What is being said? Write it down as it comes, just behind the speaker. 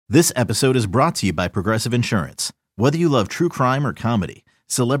This episode is brought to you by Progressive Insurance. Whether you love true crime or comedy,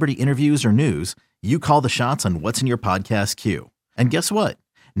 celebrity interviews or news, you call the shots on what's in your podcast queue. And guess what?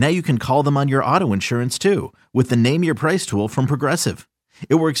 Now you can call them on your auto insurance too with the Name Your Price tool from Progressive.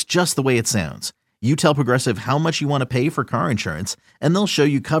 It works just the way it sounds. You tell Progressive how much you want to pay for car insurance, and they'll show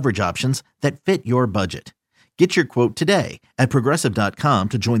you coverage options that fit your budget. Get your quote today at Progressive.com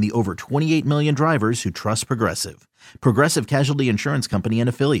to join the over 28 million drivers who trust Progressive. Progressive Casualty Insurance Company and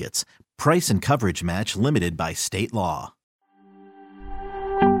Affiliates. Price and coverage match limited by state law.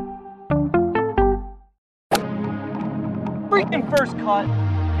 Freaking first cut.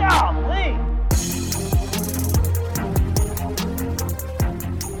 Golly.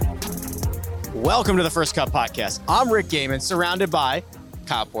 Welcome to the First Cut Podcast. I'm Rick Gaiman, surrounded by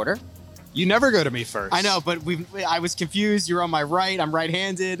Kyle Porter. You never go to me first. I know, but I was confused. You're on my right. I'm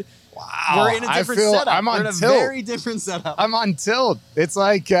right-handed. Wow. We're in a different setup. I'm on We're in a tilt. very different setup. I'm on tilt. It's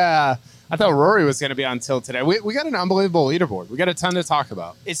like, I thought Rory was going to be on tilt today. We got an unbelievable leaderboard. We got a ton to talk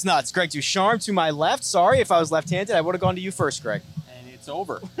about. It's nuts. Greg Ducharme to my left. Sorry, if I was left-handed, I would have gone to you first, Greg. And it's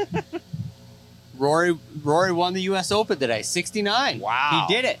over. Rory won the U.S. Open today, 69. Wow.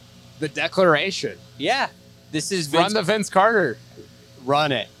 He did it. The declaration. Yeah. This is Run the Vince Carter.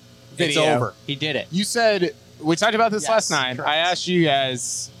 Run it. It's Video. over. He did it. You said, we talked about this last night. correct. I asked you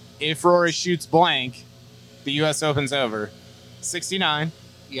guys, if Rory shoots blank, the U.S. Open's over. 69.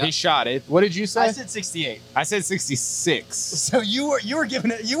 Yep. He shot it. What did you say? I said 68. I said 66. So you were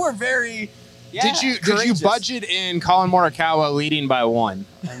giving it. You were very. Yeah, Did you courageous. budget in Colin Morikawa leading by one?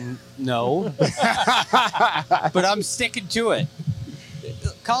 No. But I'm sticking to it.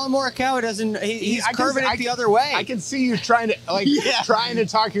 Colin Morikawa doesn't. He's curving it the other way. I can see you trying to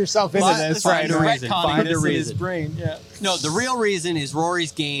talk yourself into this right Find a now. reason. Find a in his reason. brain. Yeah. No, the real reason is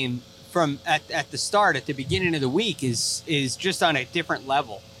Rory's game from at the start, at the beginning of the week, is just on a different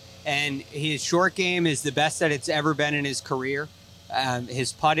level. And his short game is the best that it's ever been in his career.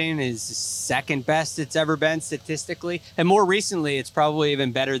 His putting is second best it's ever been statistically. And more recently, it's probably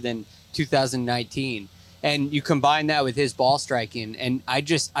even better than 2019. And you combine that with his ball striking, and I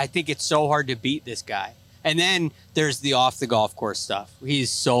think it's so hard to beat this guy. And then there's the off the golf course stuff. He's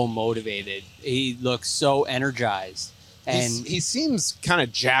so motivated. He looks so energized. And He seems kind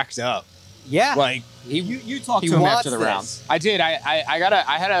of jacked up. yeah, Like You talked he to him wants after the this. round. I did.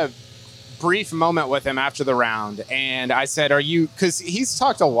 I had a brief moment with him after the round, and I said, "Are you?" Because he's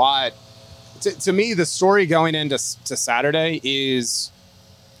talked a lot. To me, the story going into Saturday is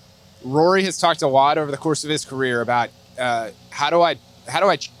Rory has talked a lot over the course of his career about how do I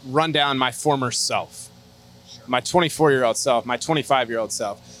run down my former self, my 24-year-old self, my 25-year-old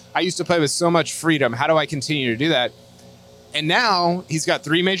self. I used to play with so much freedom. How do I continue to do that? And now he's got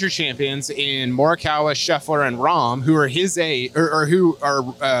three major champions in Morikawa, Scheffler, and Rahm, who are his age, or who are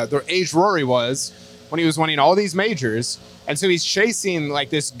the age Rory was when he was winning all these majors. And so he's chasing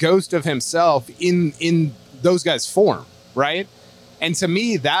like this ghost of himself in those guys' form, right? And to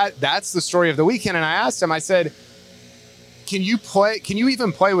me, that's the story of the weekend. And I asked him, I said, can you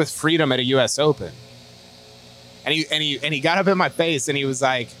even play with freedom at a US Open? And he got up in my face and he was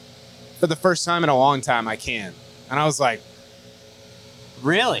like, for the first time in a long time, I can. And I was like,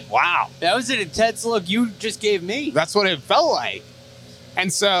 really, wow. that was an intense look you just gave me. That's what it felt like.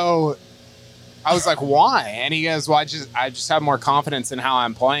 And so I was like, why? And he goes, well, I just have more confidence in how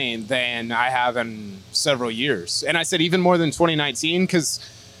I'm playing than I have in several years. And I said, even more than 2019, because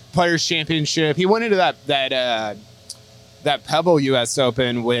Players Championship, he went into that Pebble US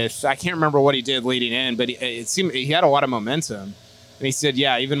Open with, I can't remember what he did leading in, but it seemed he had a lot of momentum. And he said,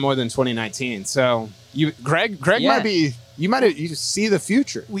 yeah, even more than 2019. So Greg Yeah. you see the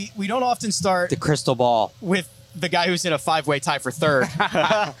future. We don't often start The crystal ball. with the guy who's in a five-way tie for third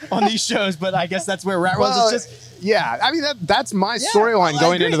on these shows, but I guess that's where we're at. Well, It's just yeah, I mean that's my storyline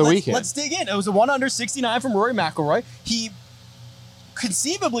going into the weekend. Let's dig in. It was a 1 under 69 from Rory McIlroy. He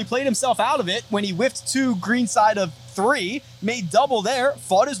conceivably played himself out of it when he whiffed two green side of three, made double there,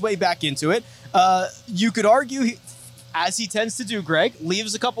 fought his way back into it. You could argue, as he tends to do, Greg,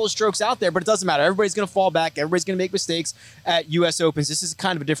 leaves a couple of strokes out there, but it doesn't matter. Everybody's going to fall back. Everybody's going to make mistakes at U.S. Opens. This is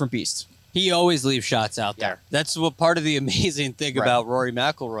kind of a different beast. He always leaves shots out there. That's what part of the amazing thing Right. about Rory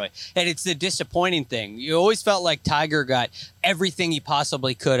McIlroy. And it's the disappointing thing. You always felt like Tiger got everything he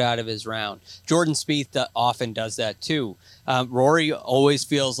possibly could out of his round. Jordan Spieth often does that too. Rory always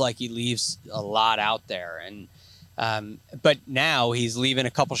feels like he leaves a lot out there. But now he's leaving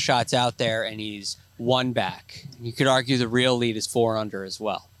a couple shots out there and he's one back. You could argue the real lead is 4 under as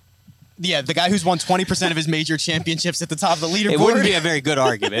well. Yeah, the guy who's won 20% of his major championships at the top of the leaderboard. It wouldn't be a very good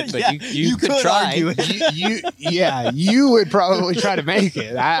argument, but Yeah, you could try. argue it. You would probably try to make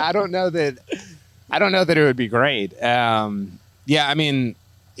it. I don't know that it would be great. I mean,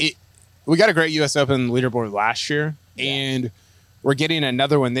 we got a great U.S. Open leaderboard last year, and we're getting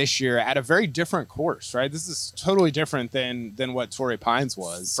another one this year at a very different course, right? This is totally different than what Torrey Pines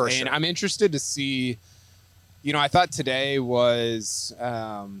was. For and sure. I'm interested to see, I thought today was,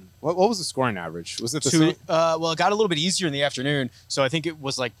 what was the scoring average? Was it the same? Well, it got a little bit easier in the afternoon, so I think it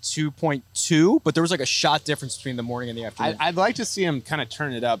was like 2.2, but there was like a shot difference between the morning and the afternoon. I'd like to see him kind of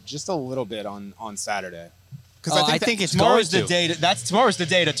turn it up just a little bit on Saturday. Because I think it's tomorrow's going the day. Tomorrow's the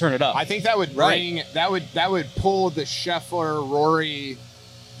day to turn it up. I think that would bring that would pull the Scheffler, Rory,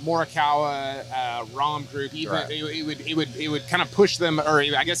 Morikawa, Rahm group. Even it would kind of push them, or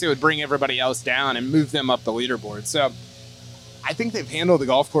I guess it would bring everybody else down and move them up the leaderboard. So I think they've handled the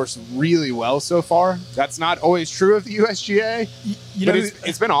golf course really well so far. That's not always true of the USGA, but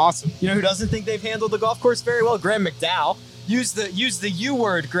it's been awesome. You know who doesn't think they've handled the golf course very well? Graham McDowell. Use the U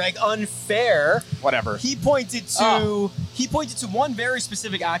word, Greg. Unfair. Whatever. He pointed to one very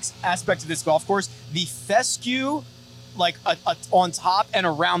specific aspect of this golf course: the fescue, like on top and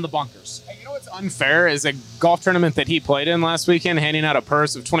around the bunkers. Hey, you know what's unfair is a golf tournament that he played in last weekend, handing out a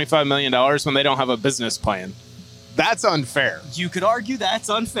purse of $25 million when they don't have a business plan. That's unfair. You could argue that's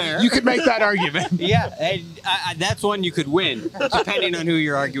unfair. You could make that argument. Yeah, and that's one you could win, depending on who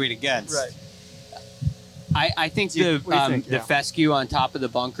you're arguing against. Right. I think the fescue on top of the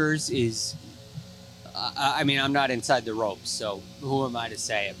bunkers is. I mean, I'm not inside the ropes, so who am I to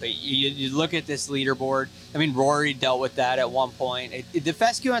say it? But you look at this leaderboard. I mean, Rory dealt with that at one point. The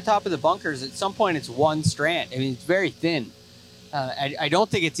fescue on top of the bunkers, at some point, it's one strand. I mean, it's very thin. I don't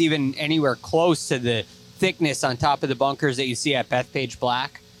think it's even anywhere close to the thickness on top of the bunkers that you see at Bethpage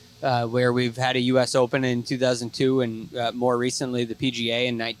Black, where we've had a U.S. Open in 2002 and more recently the PGA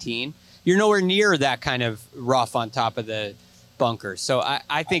in 19. You're nowhere near that kind of rough on top of the bunkers. So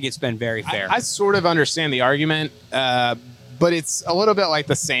I think it's been very fair. I sort of understand the argument, but it's a little bit like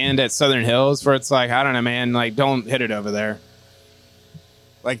the sand at Southern Hills where it's like, I don't know, man, like don't hit it over there.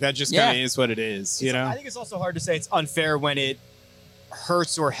 Like that just kind of is what it is, you know? I think it's also hard to say it's unfair when it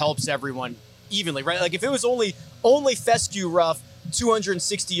hurts or helps everyone evenly, right? Like if it was only fescue rough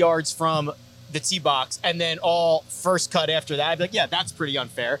 260 yards from the tee box and then all first cut after that, I'd be like, yeah, that's pretty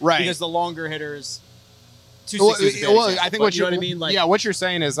unfair. Right. Because the longer hitters... I think what you know what I mean? Like, yeah, what you're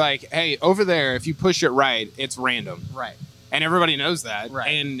saying is like, hey, over there, if you push it right, it's random. Right. And everybody knows that. Right.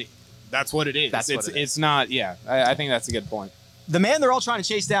 And that's what it is. It's not, I think that's a good point. The man they're all trying to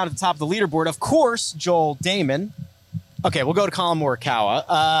chase down at the top of the leaderboard, of course, Joel Damon. Okay, we'll go to Colin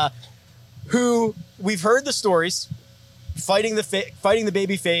Morikawa, who we've heard the stories, fighting the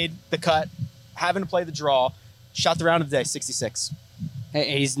baby fade, the cut, having to play the draw, shot the round of the day, 66.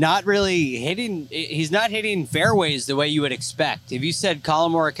 He's not really hitting. He's not hitting fairways the way you would expect. If you said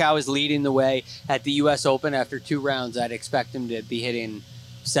Colin Morikawa is leading the way at the U.S. Open after 2 rounds, I'd expect him to be hitting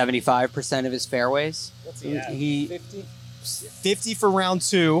 75% of his fairways. What's he at? 50 for round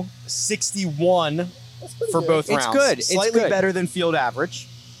 2, 61 for both rounds. It's good. Slightly better than field average,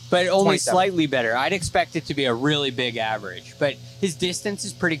 but only 27. slightly better. I'd expect it to be a really big average, but his distance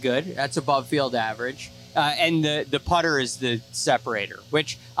is pretty good. That's above field average. And the putter is the separator,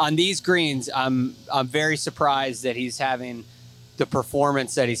 which on these greens, I'm very surprised that he's having the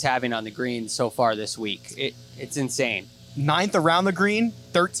performance that he's having on the greens so far this week. It's insane. 9th around the green,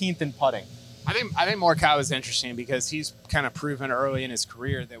 13th in putting. I think Morikawa is interesting because he's kind of proven early in his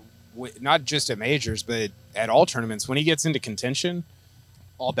career that not just at majors, but at all tournaments, when he gets into contention,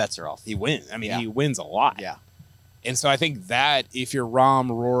 all bets are off. He wins. I mean, he wins a lot. Yeah. And so I think that if you're Rahm,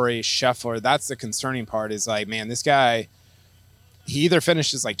 Rory, Scheffler, that's the concerning part is like, man, this guy, he either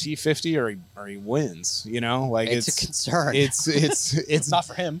finishes like T50 or he wins, you know? Like it's a concern. It's not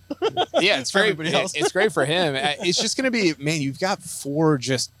for him. Yeah, it's great. It's great for him. It's just going to be, man, you've got 4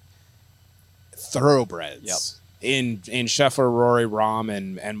 just thoroughbreds in Scheffler, Rory, Rahm,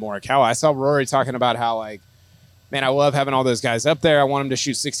 and Morikawa. I saw Rory talking about how like, man, I love having all those guys up there. I want them to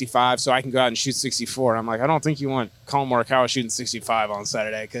shoot 65 so I can go out and shoot 64. I'm like, I don't think you want Colin Morikawa shooting 65 on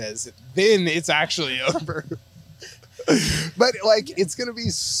Saturday because then it's actually over. But, like, it's going to be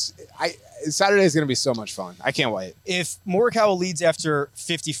Saturday's going to be so much fun. I can't wait. If Morikawa leads after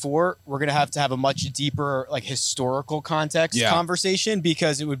 54, we're going to have a much deeper, like, historical context conversation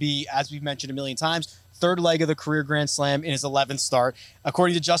because it would be, as we've mentioned a million times, 3rd leg of the career Grand Slam in his 11th start.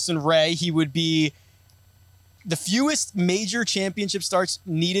 According to Justin Ray, he would be the fewest major championship starts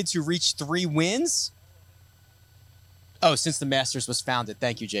needed to reach 3 wins. Oh, since the Masters was founded.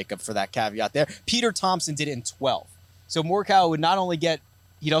 Thank you, Jacob, for that caveat there. Peter Thompson did it in 12. So Morikawa would not only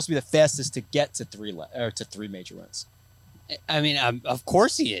he'd also be the fastest to get to three major wins. I mean, of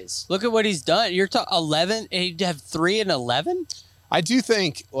course he is. Look at what he's done. You're talking 11. He'd have 3 and 11. I do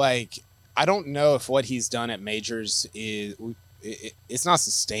think, like, I don't know if what he's done at majors it's not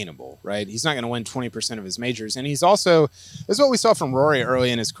sustainable, right? He's not going to win 20% of his majors. And he's also, this is what we saw from Rory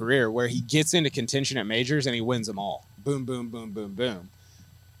early in his career, where he gets into contention at majors and he wins them all. Boom, boom, boom, boom, boom.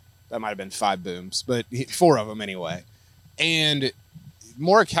 That might have been 5 booms, but 4 of them anyway. And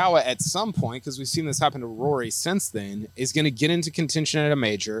Morikawa at some point, because we've seen this happen to Rory since then, is going to get into contention at a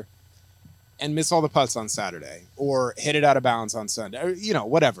major and miss all the putts on Saturday or hit it out of bounds on Sunday, or,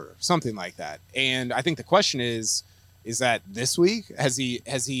 whatever, something like that. And I think the question is that this week, has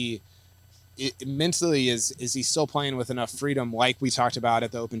he mentally, is he still playing with enough freedom like we talked about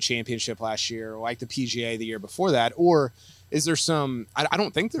at the Open Championship last year, or like the PGA the year before that? Or is there some, I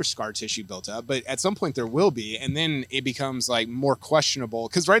don't think there's scar tissue built up, but at some point there will be. And then it becomes like more questionable,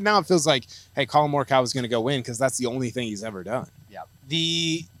 because right now it feels like, hey, Colin Morikawa is going to go win because that's the only thing he's ever done. Yeah.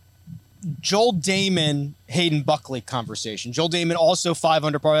 The Joel Damon, Hayden Buckley conversation. Joel Damon also 5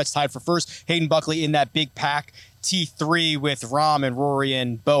 under par. That's tied for first. Hayden Buckley in that big pack T3 with Rahm and Rory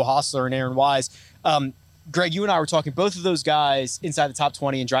and Bo Hostler and Aaron Wise. Greg, you and I were talking, both of those guys inside the top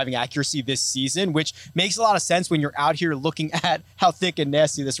 20 in driving accuracy this season, which makes a lot of sense when you're out here looking at how thick and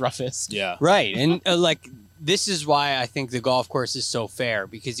nasty this rough is. Yeah. Right. And this is why I think the golf course is so fair,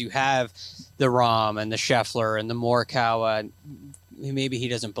 because you have the Rahm and the Scheffler and the Morikawa. Maybe he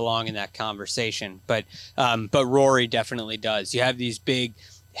doesn't belong in that conversation, but Rory definitely does. You have these big,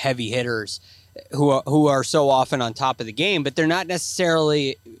 heavy hitters who are so often on top of the game, but they're not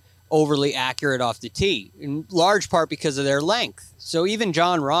necessarily overly accurate off the tee, in large part because of their length. So even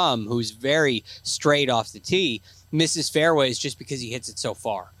Jon Rahm, who's very straight off the tee, misses fairways just because he hits it so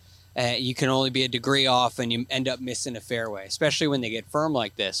far. You can only be a degree off and you end up missing a fairway, especially when they get firm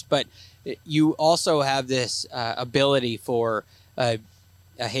like this. But you also have this ability for a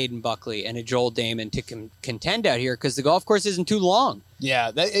Hayden Buckley and a Joel Damon to contend out here because the golf course isn't too long.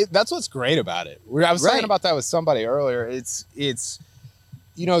 Yeah, that's what's great about it. I was talking about that with somebody earlier. It's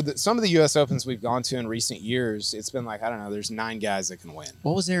some of the U.S. Opens we've gone to in recent years, it's been like, I don't know, there's 9 guys that can win.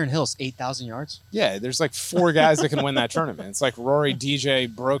 What was Aaron Hill's, 8,000 yards? Yeah, there's like 4 guys that can win that tournament. It's like Rory,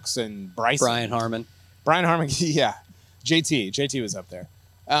 DJ, Brooks, and Bryson. Brian Harmon, yeah. JT was up there.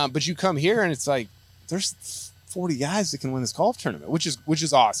 But you come here and it's like, there's 40 guys that can win this golf tournament, which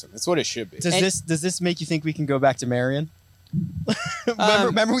is awesome. It's what it should be. Does this make you think we can go back to Marion?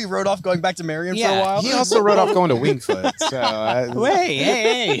 remember we rode off going back to Marion for a while? He also rode off going to Wingfoot. So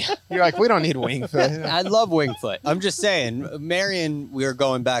hey. You're like, we don't need Wingfoot. I love Wingfoot. I'm just saying, Marion, we were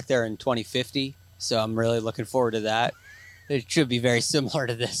going back there in 2050, so I'm really looking forward to that. It should be very similar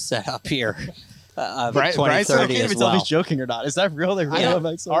to this setup here. 2030 I can't even as tell if well. he's joking or not. Is that real?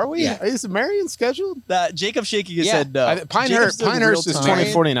 Are we? Yeah. Is Marion scheduled? That Jacob shaking his head no. Pinehurst is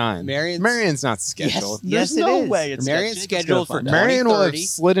 2049. Marion's not scheduled. Yes, There's it no is. way it's Marion's scheduled for Marion will have 2030.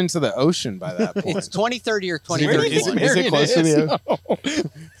 slid into the ocean by that point. It's 2030 or Is 2031. it close to the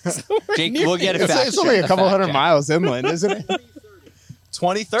Jake, we'll get it fact. It's only a couple hundred miles inland, isn't it?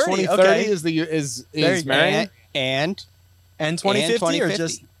 2030. 2030 Okay. is Marion and 2050 or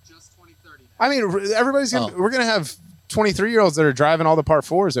just... I mean, everybody's gonna. We're gonna have 23-year-olds that are driving all the par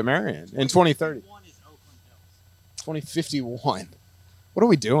 4s at Marion in 2030. 2051. What are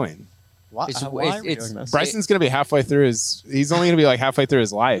we doing? Why are we doing this? Bryson's gonna be halfway through his. He's only gonna be like halfway through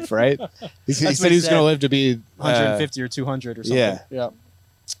his life, right? He said he was gonna live to be 150 or 200 or something. Yeah.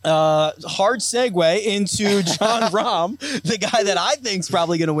 Hard segue into Jon Rahm, the guy that I think is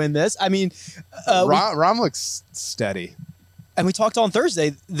probably going to win this. I mean, Rahm looks steady. And we talked on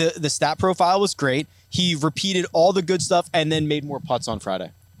Thursday, the stat profile was great. He repeated all the good stuff and then made more putts on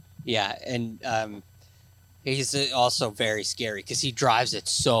Friday. Yeah, and he's also very scary because he drives it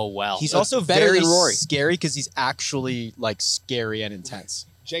so well. He's also better very than Rory. scary because he's actually like scary and intense.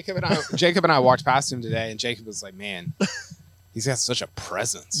 Jacob and I walked past him today, and Jacob was like, "Man, he's got such a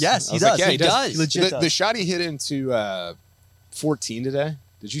presence." Yes, he does. does. Like, He does. He legit does. The shot he hit into 14 today.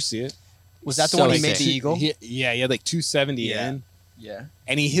 Did you see it? Was that the So one he sick. made the eagle? He had like 270 Yeah. in. Yeah.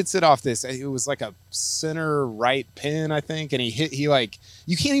 And he hits it off this. It was like a center right pin, I think. And he like,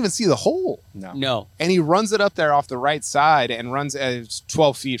 you can't even see the hole. No. And he runs it up there off the right side and runs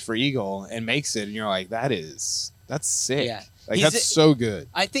 12 feet for eagle and makes it. And you're like, that's sick. Yeah. Like, that's so good.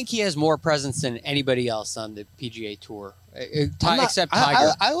 I think he has more presence than anybody else on the PGA Tour, except I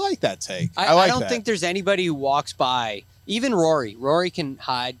Tiger. I like that take. I don't think there's anybody who walks by. Even Rory. Rory can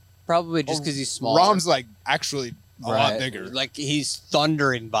hide, probably just because he's small. Rahm's like actually a lot bigger. Like he's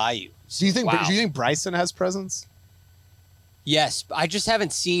thundering by you. Do you think? Wow. Do you think Bryson has presence? Yes, I just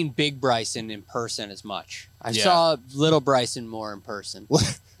haven't seen Big Bryson in person as much. I Yeah. saw Little Bryson more in person.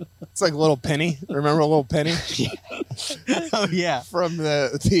 It's like Little Penny. Remember Little Penny? Oh yeah. From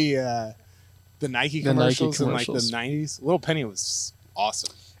the Nike commercials in like the commercials. 90s. Little Penny was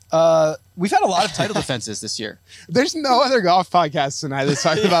awesome. We've had a lot of title defenses this year. There's no other golf podcast tonight that's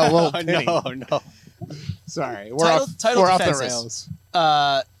talking about Little Penny. No. Sorry, Title we're off the defenses.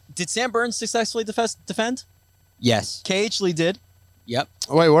 rails. Did Sam Burns successfully defend? Yes. KH Lee did. Yep.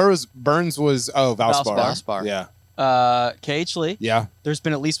 Wait, where was Burns? Was Valspar? Valspar. Yeah, KH Lee. yeah. There's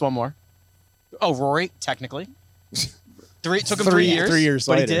been at least one more. Oh, Rory, technically. Took him 3 3 years. 3 years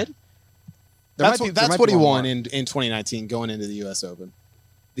but later. he did. That's what he one won more. in 2019 going into the U.S. Open,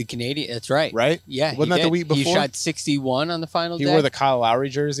 The Canadian. That's right. right? Yeah. Wasn't that the week He before? shot 61 on the final He day. wore the Kyle Lowry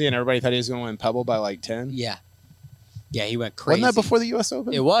jersey, and everybody thought he was going to win Pebble by like 10. Yeah. Yeah, he went crazy. Wasn't that before the U.S.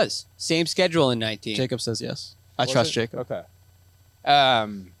 Open? It was. Same schedule in 19. Jacob says yes. I Was trust it? Jacob. Okay.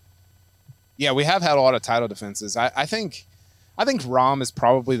 Yeah, we have had a lot of title defenses. I think Rahm is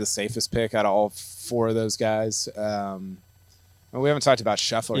probably the safest pick out of all 4 of those guys. We haven't talked about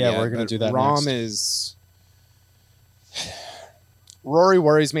Scheffler Yeah, yet. we're gonna but do that Rahm next. is. Rory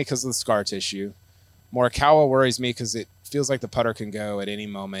worries me because of the scar tissue. Morikawa worries me because it feels like the putter can go at any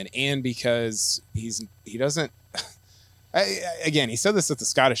moment, and because he doesn't. Again, he said this at the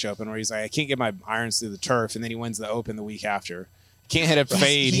Scottish Open where he's like, I can't get my irons through the turf, and then he wins the Open the week after. Can't hit a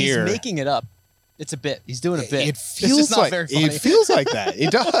fade He's here. making it up. It's a bit. He's doing a bit. It It's feels just not like very funny. it feels like that.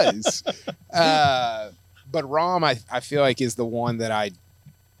 It does. But Rahm, I feel like is the one that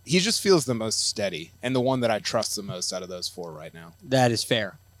he just feels the most steady and the one that I trust the most out of those 4 right now. That is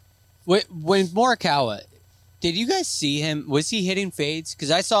fair. When Morikawa, did you guys see him? Was he hitting fades?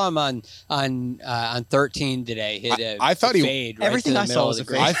 Because I saw him on 13 today. Hit I thought he- fade. Right everything to the I saw middle was of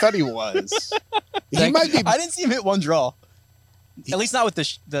a the fade. green. I thought he was. He Like, might be. I didn't see him hit one draw. At least not with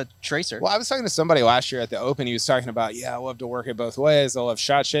the tracer. Well, I was talking to somebody last year at the Open. He was talking about, I love to work it both ways. I love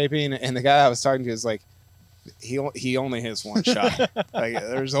shot shaping. And the guy I was talking to is like, he only hits one shot. Like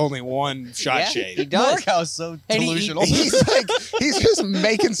there's only one shot Yeah, shape. he does. Morikawa's so And he- delusional. He's just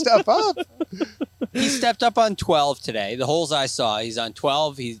making stuff up. He stepped up on 12 today. The holes I saw, he's on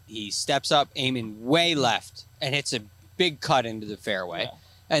 12. He steps up, aiming way left, and hits a big cut into the fairway. Yeah.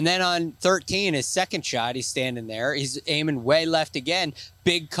 And then on 13, his second shot, he's standing there. He's aiming way left again.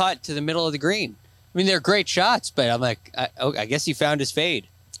 Big cut to the middle of the green. I mean, they're great shots, but I'm like, I guess he found his fade.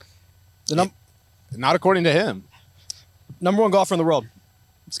 Not according to him. Number 1 golfer in the world,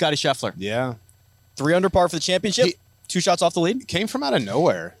 Scotty Scheffler. Yeah. 3 under par for the championship. 2 shots off the lead. Came from out of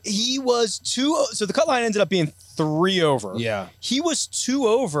nowhere. He was 2. So the cut line ended up being 3 over. Yeah. He was 2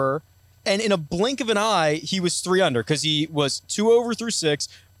 over, and in a blink of an eye, he was 3 under because he was 2 over through 6,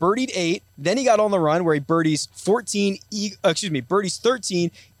 birdied 8. Then he got on the run where he birdies 14. Birdies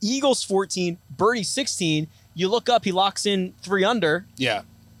 13, eagles 14, birdies 16. You look up, he locks in 3 under. Yeah.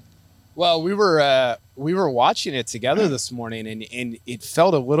 Well, we were watching it together this morning, and it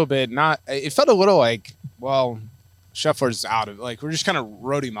felt a little bit it felt a little like, well, Scheffler's out of, like, we're just kind of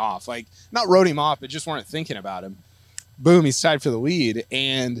wrote him off. Like, not wrote him off, but just weren't thinking about him. Boom, he's tied for the lead.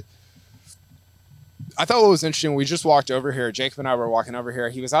 And I thought what was interesting, we just walked over here, Jacob and I were walking over here.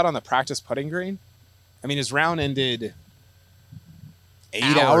 He was out on the practice putting green. I mean, his round ended 8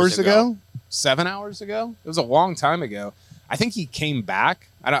 hours ago, 7 hours ago. It was a long time ago. I think he came back.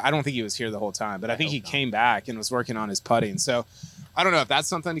 I don't think he was here the whole time, but I think he came back and was working on his putting. So I don't know if that's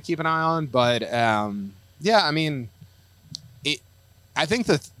something to keep an eye on, but yeah, I mean, I think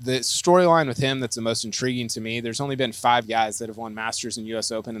the storyline with him that's the most intriguing to me, there's only been 5 guys that have won Masters and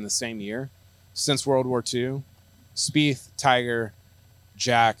U.S. Open in the same year since World War II. Spieth, Tiger,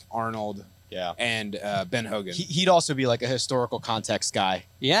 Jack, Arnold, and Ben Hogan. He'd also be like a historical context guy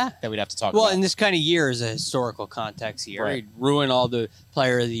Yeah. that we'd have to talk Well, about. and this kind of year is a historical context year. Right. It'd ruin all the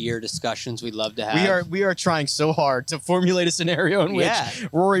player of the year discussions we'd love to have. We are trying so hard to formulate a scenario in which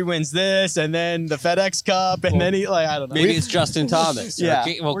Rory wins this, and then the FedEx Cup, and then he, like, I don't know. Maybe it's Justin Thomas. Or Yeah,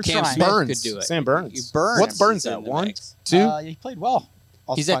 Well, we're Cam trying. Smith Burns. could do it. Sam Burns. Burns What's Burns is in at? the 1, mix. 2? He played well.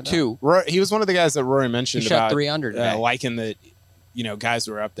 I'll He's at find out. 2. He was one of the guys that Rory mentioned He shot about 3 under today. liking that, guys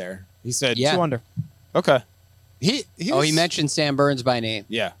were up there. He said, Yeah. 2 under. okay. He He mentioned Sam Burns by name.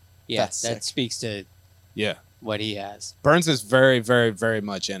 Yeah. Yeah, That's that sick. speaks to Yeah. what he has. Burns is very, very, very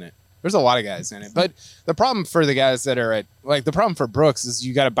much in it. There's a lot of guys in it. But the problem for the guys that are the problem for Brooks is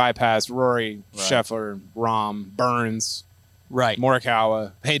you got to bypass Rory, Right. Scheffler, Rahm, Burns, Right.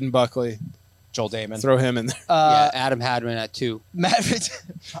 Morikawa, Hayden Buckley. Joel Damon. Throw him in there. Yeah, Adam Hadman at 2. Matt,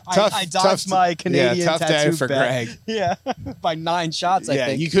 I dodged my Canadian tough tattoo day for bet. Greg. Yeah, by 9 shots, I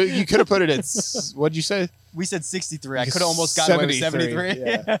think. you could have put it at what'd you say? We said 63. I could have almost got away with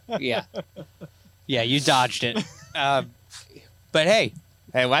 73. Yeah. Yeah, you dodged it. But hey,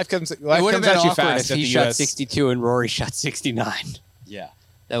 Life comes it would have been at you awkward fast if at he the shot US. 62 and Rory shot 69. Yeah.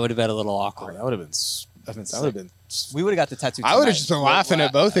 That would have been a little Oh, awkward. that would have been. That would have been. We would have got the tattoo. I would have tonight. just been laughing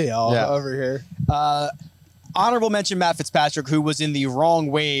at both of y'all over here. Honorable mention Matt Fitzpatrick, who was in the wrong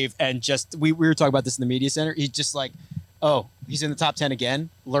wave and just we were talking about this in the media center. He's just like, oh, he's in the top 10 again,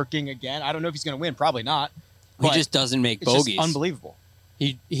 lurking again. I don't know if he's going to win. Probably not. He just doesn't make It's bogeys. just unbelievable.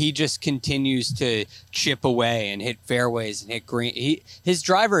 He just continues to chip away and hit fairways and hit green. His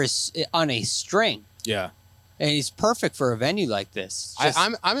driver is on a string, Yeah. and he's perfect for a venue like this.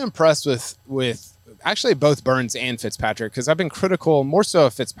 I'm impressed with actually both Burns and Fitzpatrick because I've been critical more so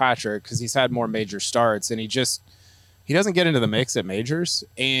of Fitzpatrick because he's had more major starts and he doesn't get into the mix at majors,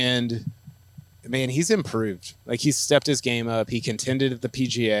 and man, he's improved. Like, he's stepped his game up. He contended at the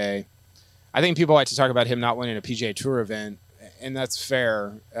PGA. I think people like to talk about him not winning a PGA Tour event, and that's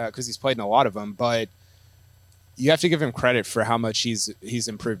fair because he's played in a lot of them, but you have to give him credit for how much he's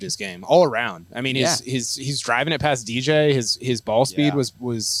improved his game all around. I mean, he's driving it past DJ. His ball speed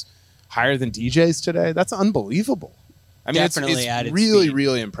was higher than DJ's today. That's unbelievable. I mean, Definitely it's added really, speed.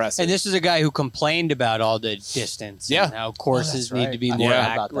 really impressive. And this is a guy who complained about all the distance. Yeah. And how courses that's right. need to be I more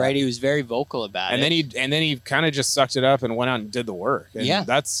forgot about that. right. He was very vocal about and it. then he kind of just sucked it up and went out and did the work. And Yeah.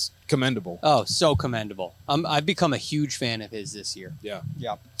 that's commendable. Oh, so commendable. I've become a huge fan of his this year. Yeah.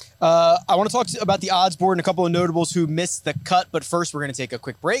 Yeah. I want to talk about the odds board and a couple of notables who missed the cut. But first, we're going to take a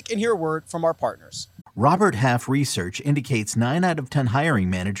quick break and hear a word from our partners. Robert Half research indicates 9 out of 10 hiring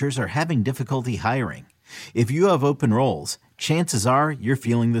managers are having difficulty hiring. If you have open roles, chances are you're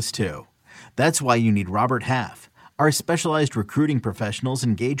feeling this too. That's why you need Robert Half. Our specialized recruiting professionals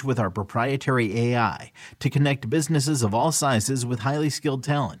engage with our proprietary AI to connect businesses of all sizes with highly skilled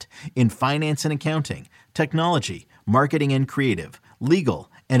talent in finance and accounting, technology, marketing and creative, legal,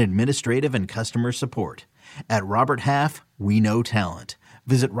 and administrative and customer support. At Robert Half, we know talent.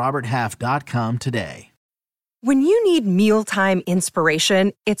 Visit roberthalf.com today. When you need mealtime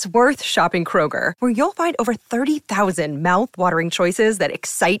inspiration, it's worth shopping Kroger, where you'll find over 30,000 mouth-watering choices that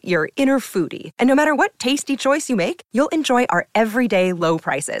excite your inner foodie. And no matter what tasty choice you make, you'll enjoy our everyday low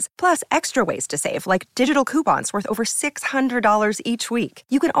prices, plus extra ways to save, like digital coupons worth over $600 each week.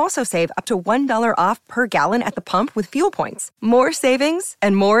 You can also save up to $1 off per gallon at the pump with fuel points. More savings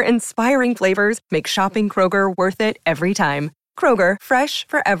and more inspiring flavors make shopping Kroger worth it every time. Kroger, fresh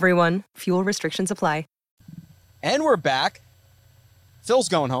for everyone. Fuel restrictions apply. And we're back. Phil's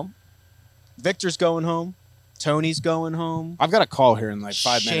going home. Victor's going home. Tony's going home. I've got a call here in like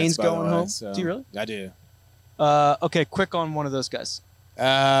 5 minutes. Shane's by the going way, home. so- Do you really? I do. Okay, quick on one of those guys.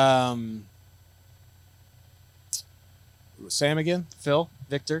 Sam again? Phil,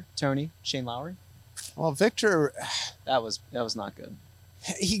 Victor, Tony, Shane Lowry. Well, Victor, That was not good.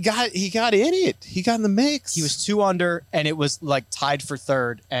 he got in it. He got in the mix. He was 2 under, and it was like tied for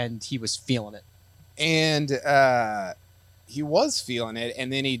third, and he was feeling it. and he was feeling it,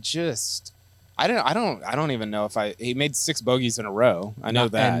 and then he just I don't even know if he made 6 bogeys in a row. I know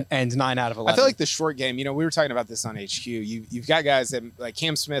that. And 9 out of 11. I feel like the short game, we were talking about this on HQ. You've got guys that, like,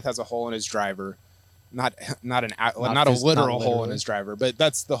 Cam Smith has a hole in his driver, not a literal hole in his driver, but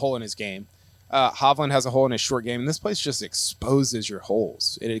that's the hole in his game. Hovland has a hole in his short game, and this place just exposes your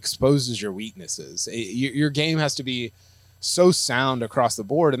holes. It exposes your weaknesses. Your game has to be so sound across the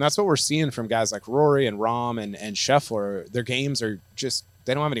board, and that's what we're seeing from guys like Rory and Rahm and Scheffler. Their games are just,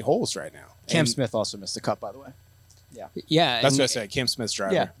 they don't have any holes right now. Cam Smith also missed the cut, by the way. Yeah. That's what I said. Cam Smith's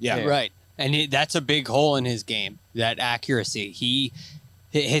driver. Yeah. Right. And that's a big hole in his game, that accuracy. He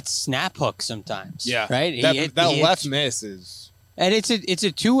hits snap hooks sometimes. Yeah. Right? That left miss is... And it's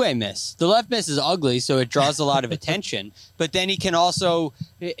a two-way miss. The left miss is ugly, so it draws a lot of attention. But then he can also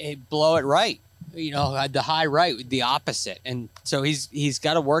blow it right. The high right, the opposite. And so he's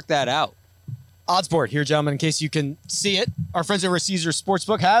got to work that out. Odds board here, gentlemen, in case you can see it. Our friends over at Caesars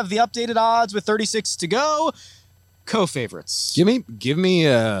Sportsbook have the updated odds with 36 to go. Co-favorites. Give me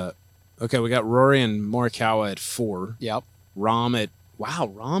okay, we got Rory and Morikawa at 4. Yep.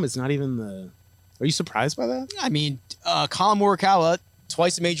 Rahm is not even the... Are you surprised by that? I mean, Colin Morikawa,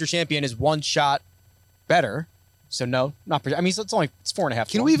 twice a major champion, is 1 shot better. So no, not. I mean, it's 4.5.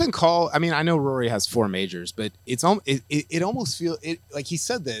 Can we even call? I mean, I know Rory has 4 majors, but it almost feels like he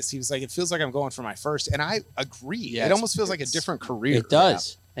said this. He was like, it feels like I'm going for my first, and I agree. Yeah, it almost feels like a different career. It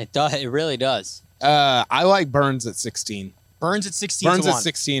does. It does. It really does. I like Burns at 16. Burns at 16. Burns to at 1.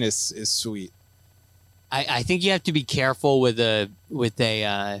 16 is sweet. I think you have to be careful with a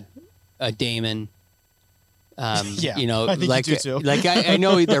Damon. Yeah, you know, I think like you do too. like I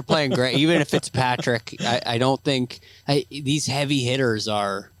know they're playing great. Even if it's Patrick, I don't think these heavy hitters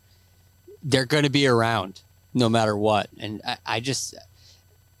they're going to be around no matter what. And I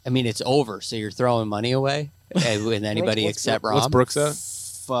mean, it's over. So you're throwing money away with anybody except Rahm. What's Brooks at?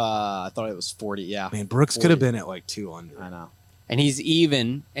 I thought it was 40. Yeah, Man, Brooks 40. could have been at like 200. I know. And he's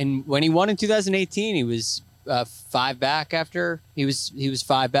even. And when he won in 2018, he was 5 back after he was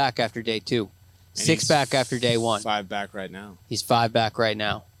 5 back after day 2, 6 back after day 1. 5 back right now. He's 5 back right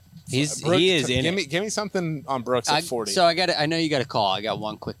now. He is in it. Give me something on Brooks at 40. So I know you got a call. I got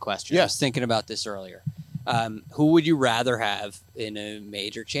one quick question. Yeah. I was thinking about this earlier. Who would you rather have in a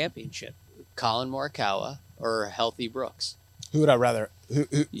major championship, Colin Morikawa or healthy Brooks? Who would I rather? Who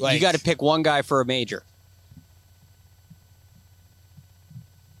You got to pick one guy for a major.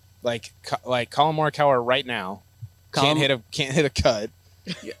 Like Colin Morikawa right now can't hit a cut,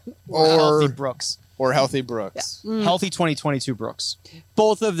 Or healthy Brooks. or healthy Brooks. Healthy 2022 Brooks.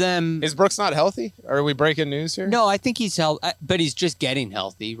 Both of them. Is Brooks not healthy? Are we breaking news here? No, I think he's healthy, but he's just getting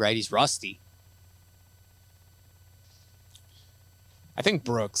healthy, right? He's rusty. I think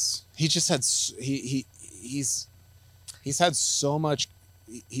Brooks. He just had he's had so much.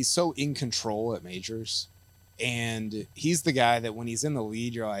 He's so in control at majors, and he's the guy that when he's in the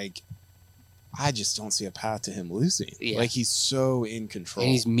lead, you're like, I just don't see a path to him losing. Yeah. Like he's so in control.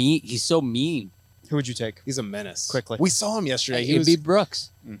 And he's mean. He's so mean. Who would you take? He's a menace. Quickly. We saw him yesterday. He beat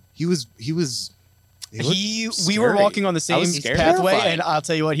Brooks. We were We walking on the same pathway, Terrified. and I'll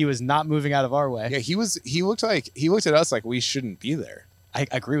tell you what, he was not moving out of our way. Yeah, he looked at us like we shouldn't be there. I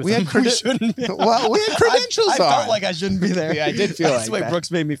agree with We him. had shouldn't be. Well, we had credentials I on. felt like I shouldn't be there. Yeah, I did feel That's like the way that.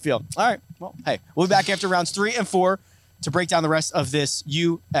 Brooks made me feel. All right. Well, hey, we'll be back after rounds 3 and 4 to break down the rest of this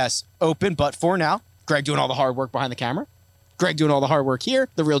U.S. Open. But for now, Greg doing all the hard work behind the camera. Greg doing all the hard work here,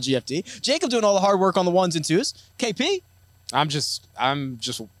 the real GFD. Jacob doing all the hard work on the 1s and 2s. KP. I'm just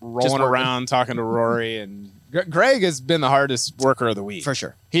rolling working. around talking to Rory, and Greg has been the hardest worker of the week. For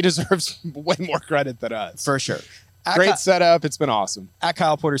sure. He deserves way more credit than us. For sure. Great setup. It's been awesome. At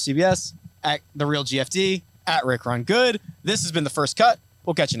Kyle Porter CBS, at The Real GFD, at Rick Run Good. This has been The First Cut.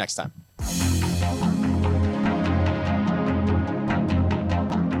 We'll catch you next time.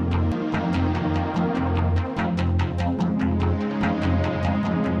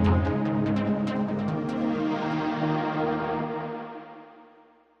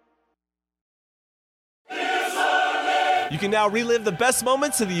 You can now relive the best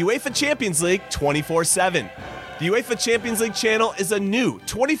moments of the UEFA Champions League 24/7. The UEFA Champions League channel is a new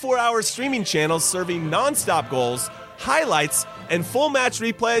 24-hour streaming channel serving non-stop goals, highlights, and full match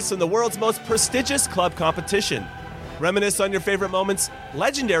replays from the world's most prestigious club competition. Reminisce on your favorite moments,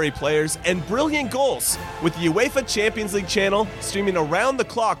 legendary players, and brilliant goals with the UEFA Champions League channel streaming around the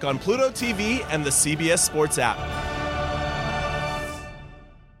clock on Pluto TV and the CBS Sports app.